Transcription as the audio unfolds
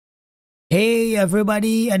Hey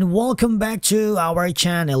everybody, and welcome back to our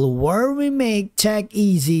channel where we make tech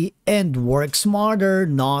easy and work smarter,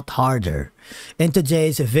 not harder. In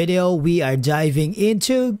today's video, we are diving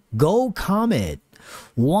into GoComet,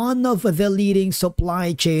 one of the leading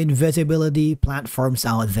supply chain visibility platforms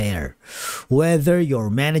out there. Whether you're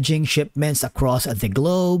managing shipments across the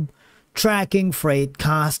globe, tracking freight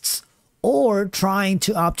costs, or trying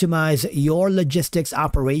to optimize your logistics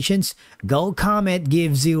operations, GoComet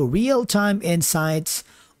gives you real-time insights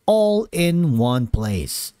all in one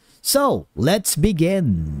place. So let's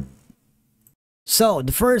begin. So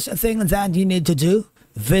the first thing that you need to do,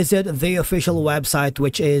 visit the official website,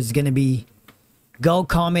 which is going to be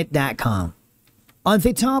GoComet.com. On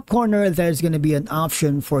the top corner, there's going to be an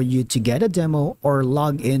option for you to get a demo or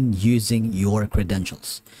log in using your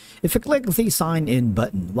credentials. If you click the sign in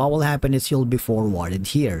button, what will happen is you'll be forwarded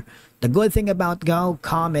here. The good thing about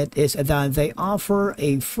GoComet is that they offer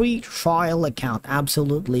a free trial account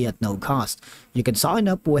absolutely at no cost. You can sign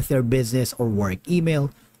up with their business or work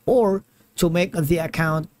email, or to make the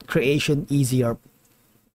account creation easier,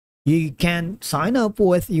 you can sign up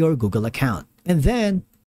with your Google account. And then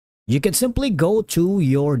you can simply go to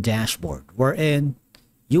your dashboard, wherein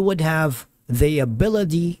you would have the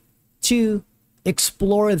ability to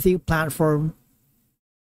explore the platform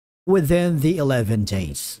within the 11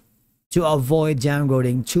 days to avoid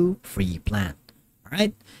downgrading to free plan. All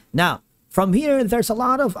right. Now, from here, there's a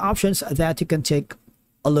lot of options that you can take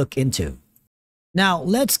a look into. Now,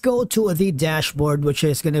 let's go to the dashboard, which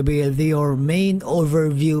is going to be your main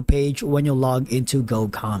overview page when you log into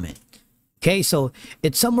GoComet. Okay, so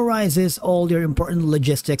it summarizes all your important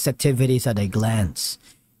logistics activities at a glance.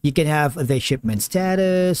 You can have the shipment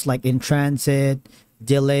status, like in transit,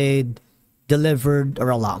 delayed, delivered, or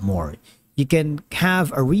a lot more. You can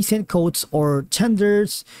have a recent quotes or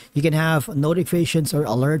tenders. You can have notifications or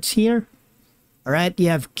alerts here. All right, you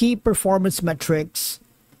have key performance metrics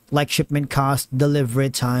like shipment cost, delivery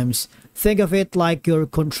times. Think of it like your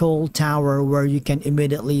control tower where you can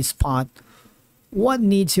immediately spot what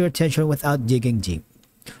needs your attention without digging deep.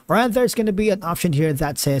 Alright, there's going to be an option here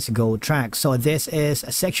that says Go Track. So this is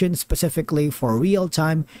a section specifically for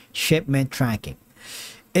real-time shipment tracking.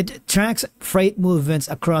 It tracks freight movements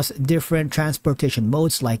across different transportation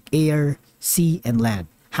modes like air, sea, and land.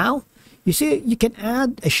 How? You see, you can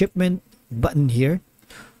add a shipment button here.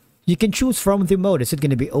 You can choose from the mode. Is it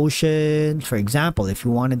going to be ocean? For example, if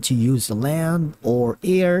you wanted to use the land or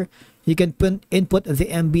air, you can input the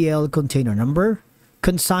MBL container number.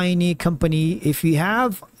 Consignee company. If you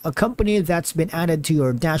have a company that's been added to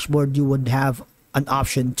your dashboard, you would have an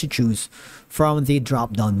option to choose from the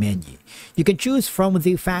drop-down menu. You can choose from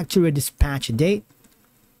the factory dispatch date.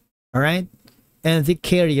 All right. And the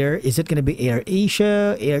carrier, is it going to be Air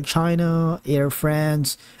Asia, Air China, Air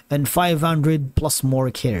France, and 500 plus more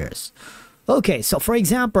carriers. Okay, so for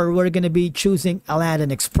example, we're going to be choosing Aladdin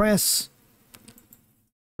Express.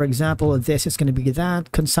 For example, this is going to be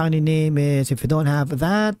that. Consignee name is, if you don't have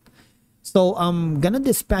that. So I'm going to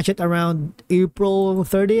dispatch it around April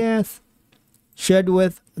 30th. Shared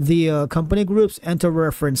with the company groups. Enter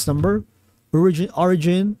reference number.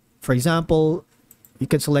 Origin. For example, you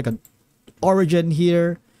can select an origin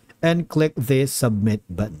here and click the submit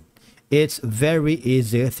button. It's very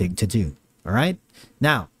easy thing to do. All right.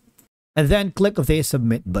 Now, and then click the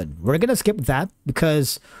submit button. We're going to skip that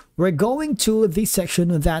because we're going to the section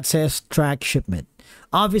that says track shipment.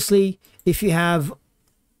 Obviously, if you have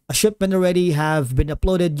a shipment already have been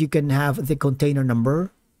uploaded, you can have the container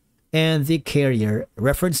number and the carrier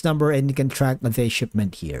reference number, and you can track the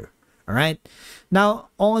shipment here. All right. Now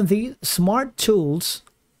on the smart tools.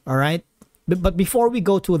 All right. But before we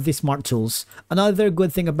go to the smart tools, another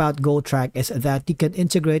good thing about GoTrack is that you can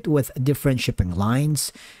integrate with different shipping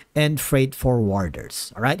lines and freight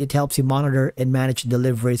forwarders. All right, it helps you monitor and manage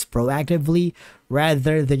deliveries proactively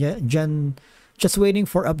rather than just waiting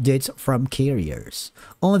for updates from carriers.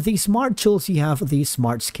 On the smart tools, you have the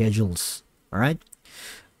smart schedules. All right,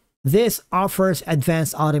 this offers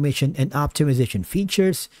advanced automation and optimization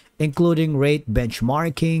features, including rate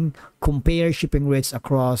benchmarking, compare shipping rates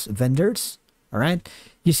across vendors. All right.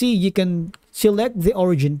 You see, you can select the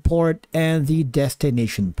origin port and the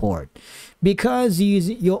destination port. Because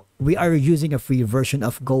we are using a free version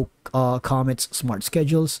of GoComet's smart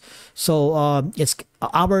schedules, so it's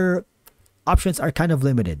our options are kind of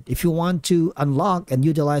limited. If you want to unlock and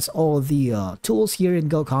utilize all the tools here in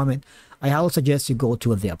GoComet, I highly suggest you go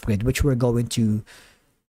to the upgrade, which we're going to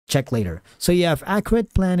check later. So you have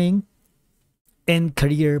accurate planning and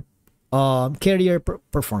carrier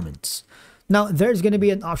performance. Now there's going to be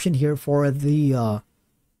an option here for the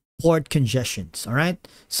port congestions. All right,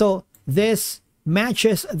 so This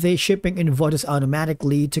matches the shipping invoices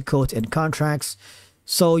automatically to codes and contracts,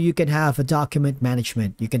 so you can have a document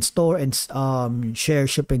management. You can store and share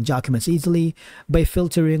shipping documents easily by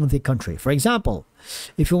filtering the country. For example,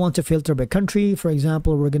 if you want to filter by country, for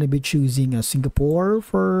example, we're going to be choosing Singapore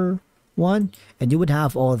for one, and you would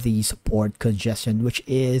have all these port congestion, which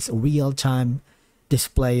is real-time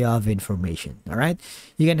display of information. All right,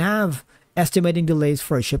 you can have estimating delays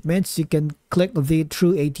for shipments. You can click the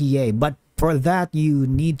true ATA, but for that you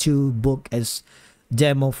need to book as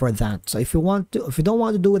demo for that. So if you don't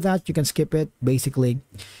want to do that, you can skip it. Basically,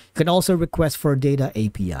 you can also request for data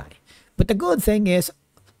API. But the good thing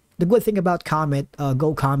about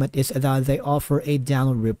GoComet is that they offer a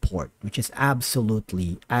download report, which is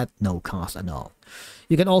absolutely at no cost at all.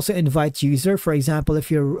 You can also invite user. For example, if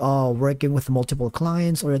you're working with multiple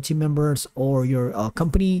clients or team members or your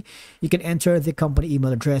company, you can enter the company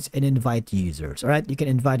email address and invite users. All right, you can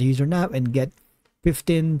invite a user now and get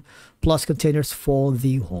 15 plus containers for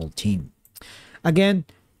the whole team. Again,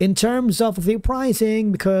 in terms of the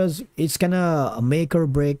pricing, because it's gonna a make or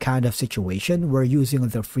break kind of situation, we're using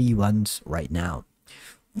the free ones right now.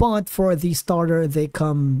 But for the starter, they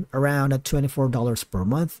come around at $24 per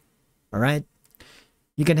month. All right,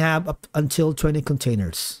 you can have up until 20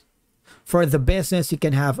 containers. For the business, you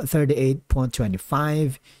can have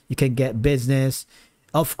 38.25. You can get business.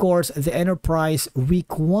 Of course, the enterprise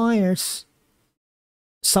requires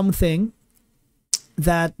something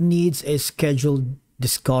that needs a scheduled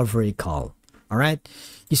discovery call. All right,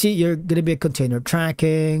 you see, you're gonna be a container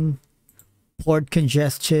tracking, port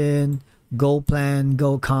congestion, go plan,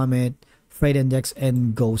 go comet, freight index,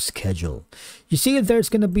 and go schedule. You see, there's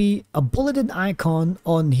gonna be a bulleted icon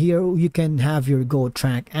on here. You can have your go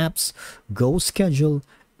track apps, go schedule,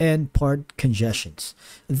 and port congestions.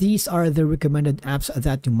 These are the recommended apps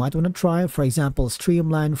that you might want to try. For example,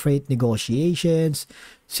 streamline freight negotiations,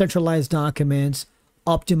 centralized documents,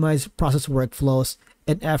 optimize process workflows,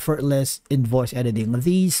 and effortless invoice editing.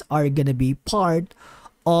 These are going to be part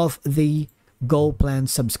of the Go plan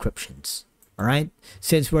subscriptions. All right,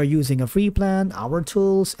 since we're using a free plan, our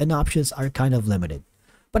tools and options are kind of limited.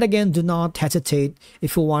 But again, do not hesitate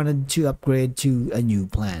if you wanted to upgrade to a new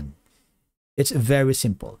plan. It's very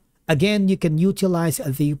simple. Again, you can utilize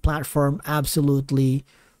the platform absolutely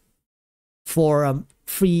for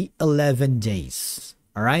free 11 days.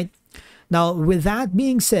 All right. Now, with that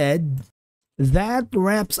being said, that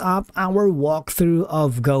wraps up our walkthrough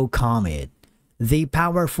of GoComet, the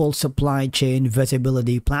powerful supply chain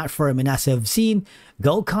visibility platform. And as I've seen,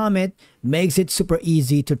 GoComet makes it super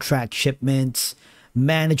easy to track shipments,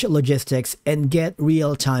 manage logistics, and get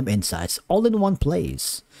real-time insights all in one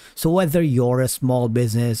place. So whether you're a small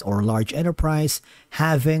business or large enterprise,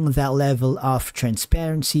 having that level of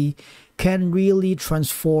transparency can really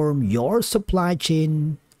transform your supply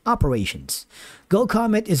chain operations.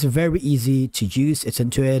 GoComet is very easy to use. It's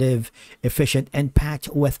intuitive, efficient, and packed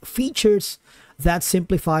with features that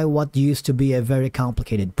simplify what used to be a very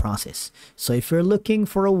complicated process. So if you're looking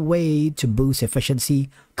for a way to boost efficiency,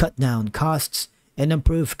 cut down costs, and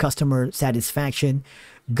improve customer satisfaction,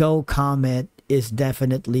 GoComet is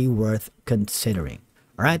definitely worth considering.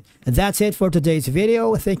 All right, and that's it for today's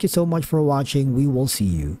video. Thank you so much for watching. We will see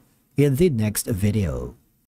you in the next video.